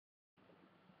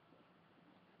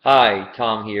Hi,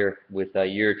 Tom here with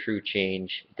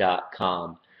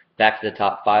YourTrueChange.com. Back to the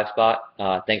top five spot.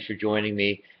 Thanks for joining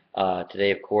me today.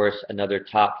 Of course, another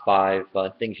top five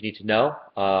things you need to know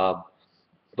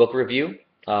book review,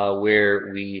 where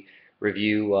we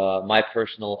review my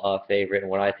personal favorite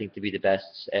and what I think to be the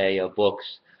best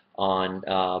books on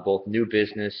both new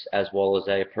business as well as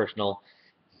a personal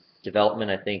development.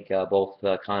 I think both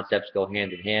concepts go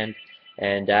hand in hand.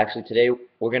 And actually, today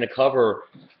we're going to cover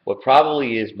what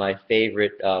probably is my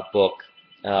favorite book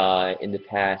in the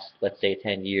past, let's say,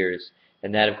 10 years.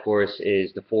 And that, of course,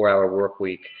 is The 4-Hour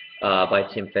Workweek by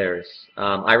Tim Ferriss.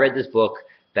 I read this book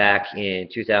back in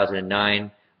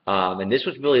 2009, and this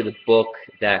was really the book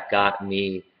that got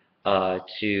me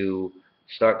to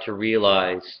start to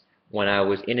realize when I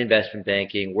was in investment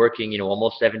banking, working,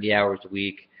 almost 70 hours a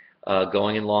week,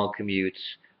 going in long commutes,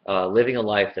 living a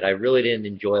life that I really didn't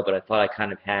enjoy, but I thought I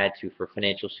kind of had to for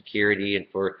financial security and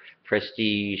for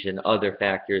prestige and other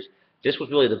factors. This was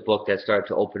really the book that started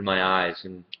to open my eyes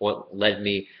and what led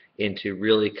me into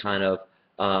really kind of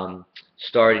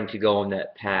starting to go on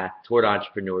that path toward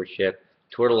entrepreneurship,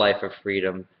 toward a life of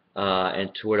freedom,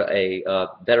 and toward a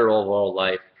better overall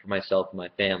life for myself and my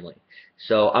family.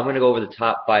 So I'm going to go over the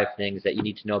top five things that you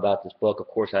need to know about this book. Of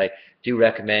course, I do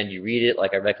recommend you read it,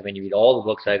 like I recommend you read all the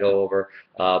books I go over.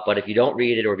 But if you don't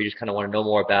read it, or if you just kind of want to know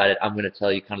more about it, I'm going to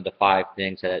tell you kind of the five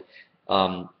things that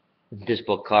this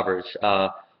book covers.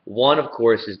 One, of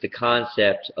course, is the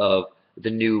concept of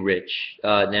the new rich.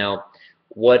 Now,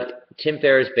 what Tim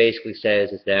Ferriss basically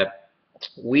says is that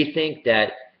we think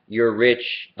that you're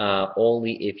rich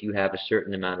only if you have a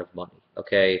certain amount of money.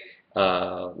 Okay,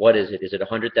 what is it? Is it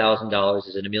 $100,000?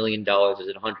 Is it $1 million? Is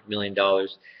it $100 million?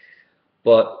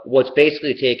 But what's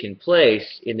basically taken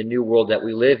place in the new world that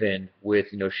we live in with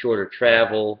shorter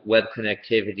travel, web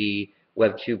connectivity,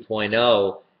 Web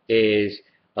 2.0 is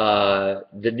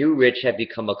the new rich have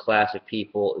become a class of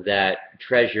people that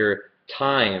treasure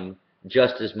time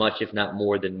just as much, if not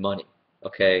more, than money.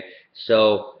 Okay,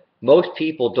 so most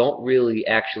people don't really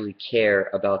actually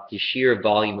care about the sheer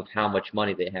volume of how much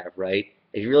money they have, right?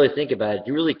 If you really think about it,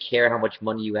 do you really care how much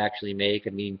money you actually make?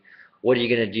 I mean, what are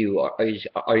you going to do? Are you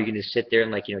going to sit there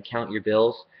and count your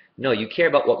bills? No, you care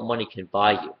about what money can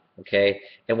buy you, okay?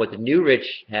 And what the new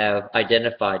rich have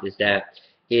identified is that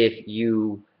if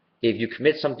you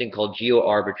commit something called geo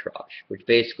arbitrage, which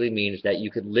basically means that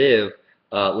you could live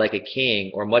like a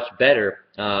king or much better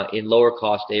in lower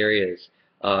cost areas,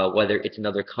 whether it's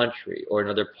another country or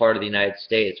another part of the United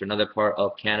States or another part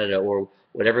of Canada or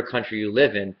whatever country you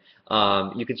live in,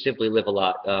 you can simply live a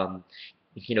lot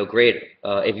greater.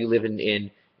 If you live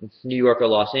in New York or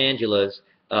Los Angeles,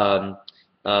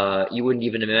 you wouldn't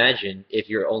even imagine if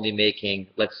you're only making,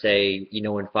 let's say,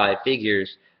 in five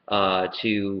figures,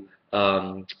 to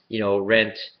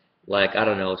rent, like, I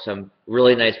don't know, some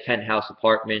really nice penthouse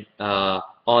apartment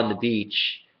on the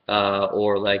beach,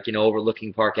 or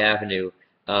overlooking Park Avenue,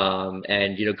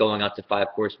 and going out to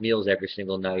five-course meals every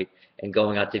single night and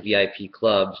going out to VIP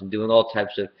clubs and doing all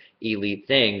types of elite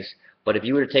things. But if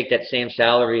you were to take that same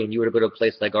salary and you were to go to a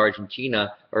place like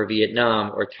Argentina or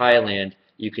Vietnam or Thailand,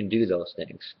 you can do those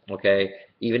things, okay?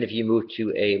 Even if you move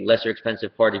to a lesser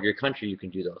expensive part of your country, you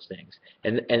can do those things.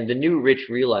 And the new rich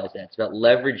realize that. It's about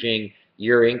leveraging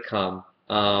your income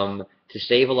to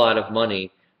save a lot of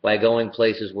money by going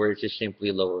places where it's just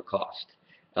simply lower cost.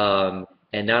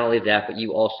 And not only that, but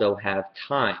you also have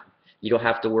time. You don't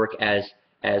have to work as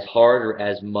hard or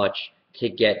as much to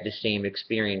get the same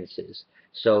experiences.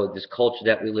 So this culture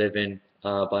that we live in,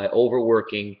 by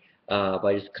overworking,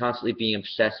 by just constantly being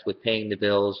obsessed with paying the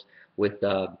bills, with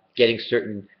getting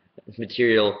certain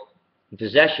material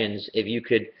possessions, if you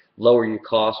could lower your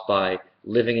costs by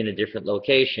living in a different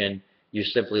location, you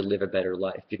simply live a better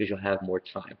life because you'll have more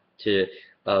time to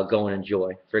go and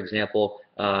enjoy. For example,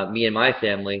 me and my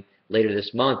family, later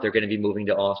this month, are going to be moving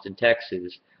to Austin,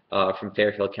 Texas, from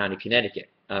Fairfield County, Connecticut.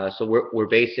 So we're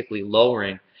basically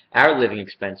lowering our living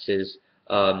expenses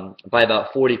by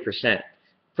about 40%.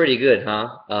 Pretty good,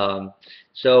 huh?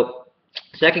 So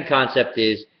second concept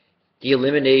is the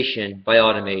elimination by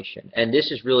automation. And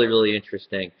this is really, really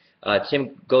interesting.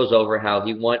 Tim goes over how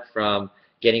he went from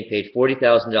getting paid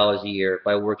 $40,000 a year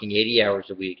by working 80 hours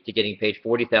a week to getting paid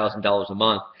 $40,000 a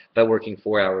month by working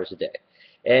 4 hours a day.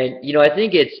 And I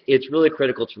think it's really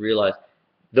critical to realize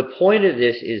the point of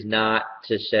this is not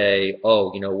to say,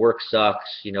 oh, work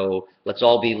sucks, let's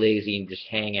all be lazy and just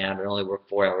hang out and only work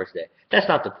 4 hours a day. That's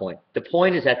not the point. The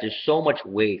point is that there's so much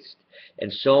waste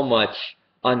and so much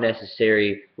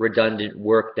unnecessary, redundant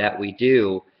work that we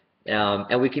do,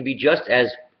 and we can be just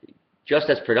as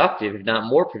productive, if not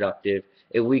more productive,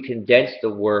 if we condense the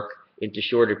work into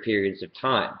shorter periods of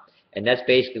time. And that's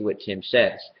basically what Tim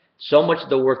says. So much of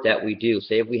the work that we do,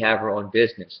 say if we have our own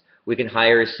business, we can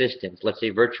hire assistants, let's say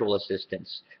virtual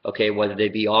assistants, okay, whether they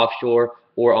be offshore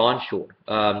or onshore.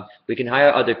 We can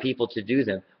hire other people to do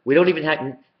them. We don't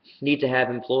even need to have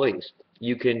employees.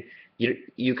 You can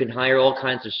hire all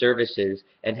kinds of services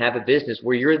and have a business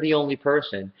where you're the only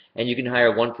person, and you can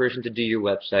hire one person to do your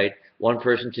website, one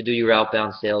person to do your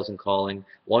outbound sales and calling,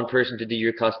 one person to do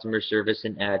your customer service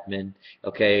and admin.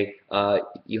 Okay,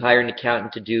 you hire an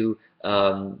accountant to do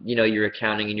your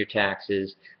accounting and your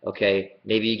taxes. Okay,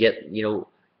 maybe you get you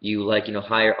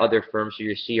hire other firms for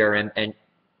your CRM and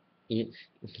in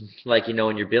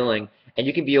your billing, and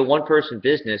you can be a one-person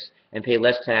business and pay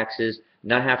less taxes,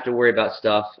 not have to worry about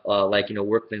stuff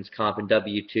workman's comp and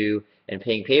W-2 and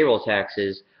paying payroll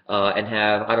taxes, and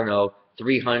have, I don't know,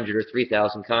 300 or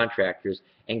 3,000 contractors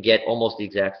and get almost the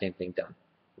exact same thing done,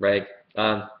 right?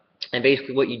 And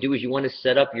basically what you do is you want to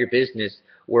set up your business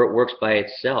where it works by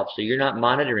itself, so you're not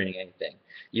monitoring anything.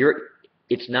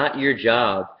 It's not your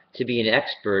job to be an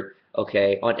expert,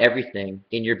 okay, on everything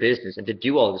in your business and to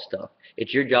do all this stuff.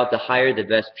 It's your job to hire the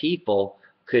best people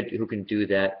who can do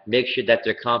that, make sure that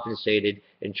they're compensated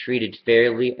and treated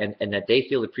fairly, and that they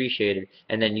feel appreciated,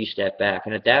 and then you step back.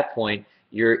 And at that point,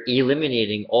 you're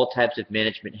eliminating all types of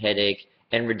management headache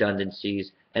and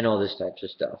redundancies and all this types of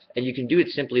stuff. And you can do it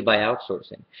simply by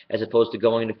outsourcing, as opposed to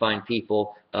going to find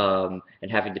people and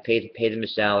having to pay them a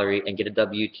salary and get a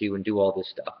W-2 and do all this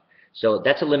stuff. So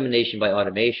that's elimination by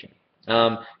automation.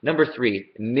 Number 3,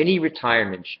 mini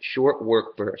retirements, short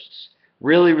work bursts.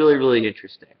 Really, really, really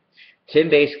interesting. Tim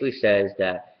basically says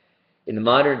that in the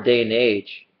modern day and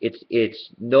age, it's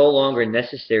no longer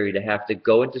necessary to have to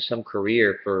go into some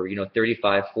career for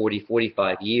 35, 40,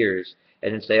 45 years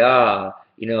and then say, my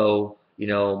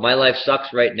life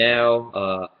sucks right now.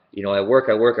 I work.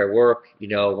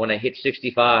 When I hit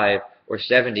 65 or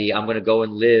 70, I'm going to go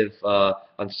and live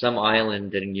on some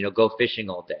island and go fishing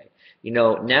all day.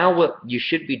 Now what you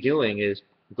should be doing is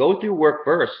go through work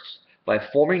bursts by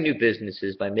forming new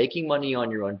businesses, by making money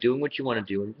on your own, doing what you want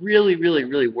to do, and really, really,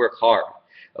 really work hard,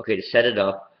 okay, to set it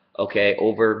up, okay,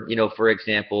 over, for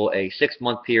example, a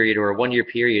 6-month period or a 1-year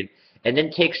period, and then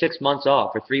take 6 months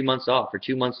off, or 3 months off, or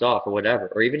 2 months off, or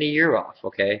whatever, or even a year off,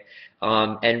 okay,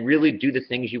 and really do the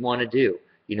things you want to do.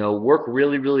 Work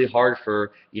really, really hard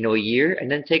for, a year, and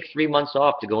then take 3 months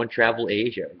off to go and travel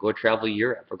Asia, or go travel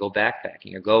Europe, or go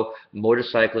backpacking, or go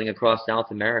motorcycling across South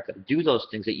America. Do those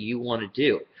things that you want to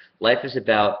do. Life is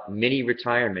about mini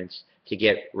retirements to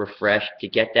get refreshed, to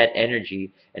get that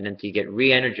energy, and then to get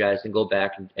re-energized and go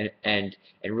back and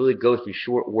really go through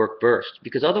short work bursts.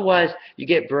 Because otherwise, you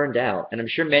get burned out. And I'm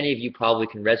sure many of you probably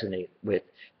can resonate with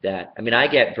that. I mean, I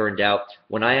get burned out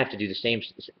when I have to do the same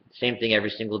thing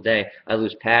every single day. I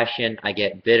lose passion. I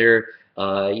get bitter.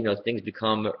 Things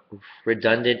become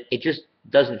redundant. It just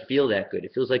doesn't feel that good.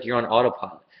 It feels like you're on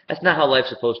autopilot. That's not how life's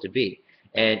supposed to be.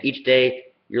 And each day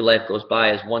your life goes by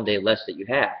as one day less that you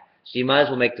have. So you might as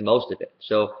well make the most of it.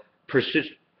 So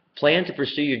plan to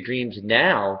pursue your dreams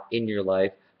now in your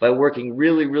life by working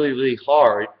really, really, really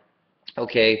hard,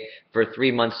 okay, for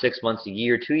 3 months, 6 months, a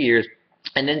year, 2 years,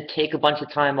 and then take a bunch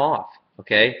of time off,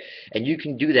 okay? And you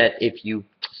can do that if you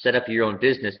set up your own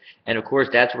business. And of course,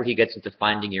 that's where he gets into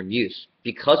finding your muse.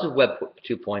 Because of Web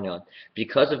 2.0,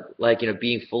 because of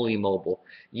being fully mobile,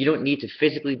 you don't need to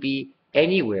physically be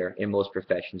anywhere in most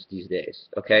professions these days,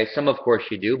 okay? Some of course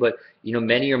you do, but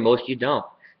many or most you don't.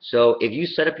 So if you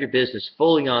set up your business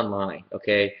fully online,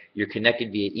 okay, you're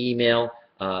connected via email,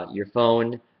 your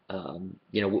phone,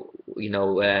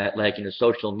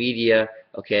 social media,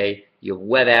 okay, you have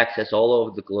web access all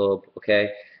over the globe,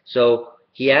 okay? So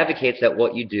he advocates that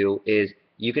what you do is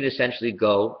you can essentially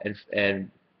go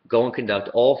and conduct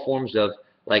all forms of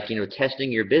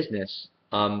testing your business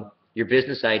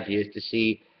ideas to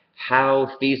see how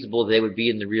feasible they would be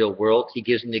in the real world. He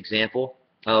gives an example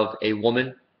of a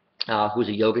woman who's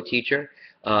a yoga teacher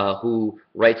who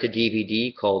writes a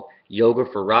DVD called Yoga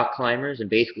for Rock Climbers, and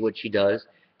basically what she does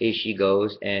is she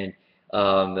goes and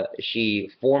she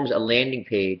forms a landing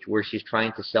page where she's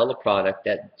trying to sell a product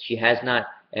that she has not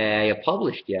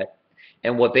published yet.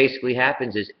 And what basically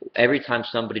happens is every time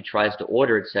somebody tries to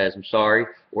order, it says, I'm sorry,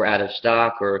 we're out of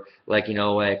stock, or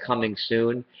coming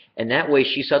soon. And that way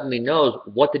she suddenly knows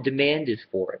what the demand is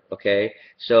for it, okay?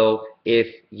 So if,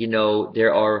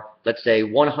 there are, let's say,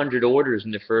 100 orders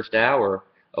in the first hour,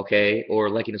 okay,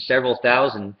 or several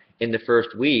thousand in the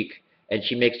first week, and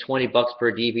she makes $20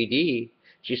 per DVD,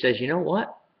 she says, you know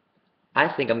what? I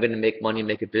think I'm going to make money and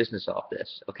make a business off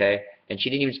this, okay? And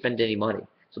she didn't even spend any money.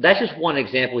 So that's just one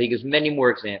example. He gives many more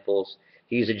examples.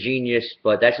 he's a genius,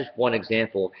 but that's just one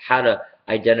example of how to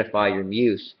identify your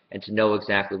muse and to know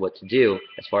exactly what to do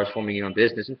as far as forming your own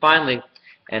business. And finally,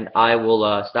 and I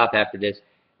will stop after this,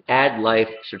 add life,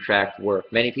 subtract work.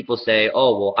 Many people say,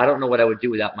 oh, well, I don't know what I would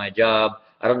do without my job.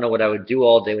 I don't know what I would do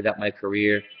all day without my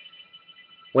career.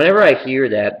 Whenever I hear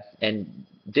that, and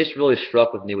this really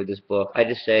struck with me with this book, I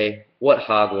just say, what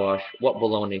hogwash, what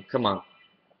baloney, come on.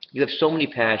 You have so many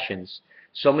passions,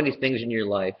 so many things in your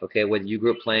life, okay, whether you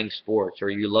grew up playing sports, or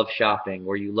you love shopping,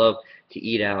 or you love to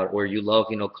eat out, or you love,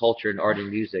 culture and art and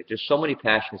music. There's so many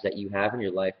passions that you have in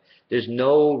your life. There's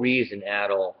no reason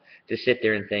at all to sit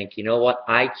there and think, you know what,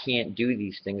 I can't do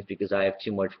these things because I have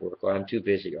too much work, or I'm too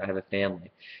busy, or I have a family.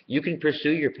 You can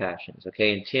pursue your passions,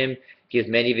 okay? And Tim gives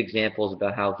many of examples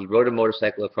about how he rode a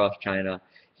motorcycle across China.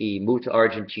 He moved to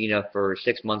Argentina for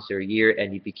 6 months or a year,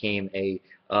 and he became a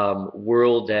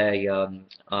world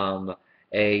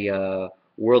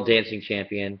world dancing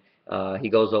champion. He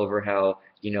goes over how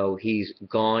he's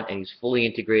gone and he's fully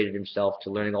integrated himself to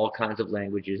learning all kinds of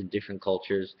languages and different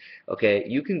cultures. Okay,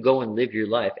 you can go and live your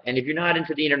life. And if you're not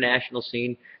into the international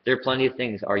scene, there are plenty of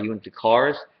things. Are you into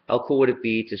cars? How cool would it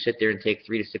be to sit there and take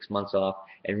 3 to 6 months off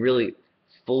and really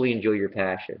fully enjoy your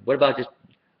passion? What about just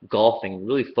golfing,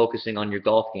 really focusing on your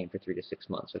golf game for 3 to 6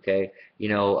 months? Okay,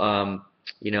 so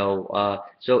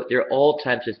there are all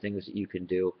types of things that you can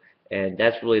do, and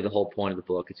that's really the whole point of the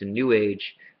book. It's a new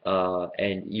age,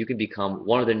 and you can become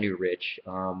one of the new rich.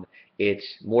 It's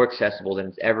more accessible than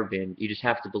it's ever been. You just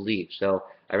have to believe. So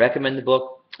I recommend the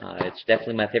book. It's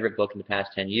definitely my favorite book in the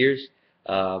past 10 years.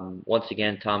 Once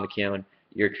again, Tom McKeown,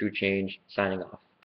 Your True Change, signing off.